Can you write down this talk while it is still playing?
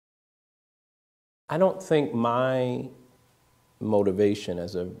I don't think my motivation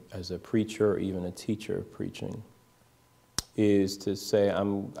as a preacher or even a teacher of preaching is to say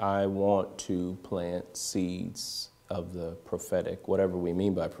I want to plant seeds of the prophetic, whatever we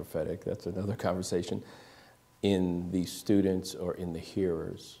mean by prophetic, that's another conversation, in the students or in the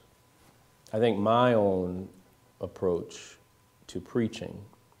hearers. I think my own approach to preaching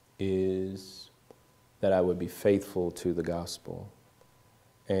is that I would be faithful to the gospel.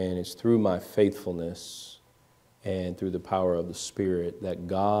 And it's through my faithfulness and through the power of the Spirit that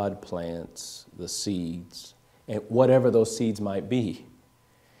God plants the seeds, and whatever those seeds might be.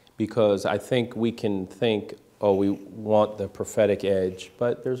 Because I think we can think, oh, we want the prophetic edge,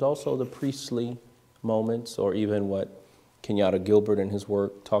 but there's also the priestly moments, or even what Kenyatta Gilbert in his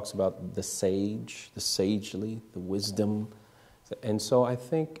work talks about, the sage, the sagely, the wisdom. And so I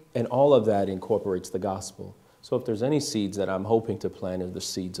think, and all of that incorporates the gospel. So if there's any seeds that I'm hoping to plant, are the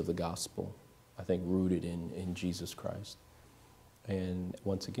seeds of the gospel, I think rooted in Jesus Christ. And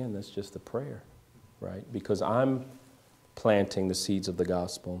once again, that's just the prayer, right? Because I'm planting the seeds of the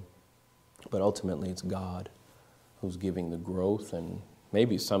gospel, but ultimately it's God who's giving the growth, and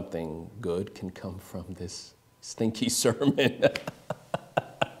maybe something good can come from this stinky sermon.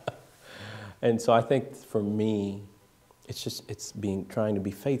 And so I think for me, it's trying to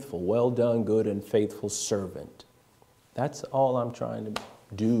be faithful. Well done, good and faithful servant. That's all I'm trying to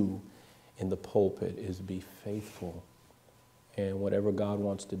do in the pulpit, is be faithful. And whatever God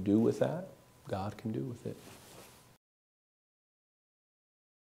wants to do with that, God can do with it.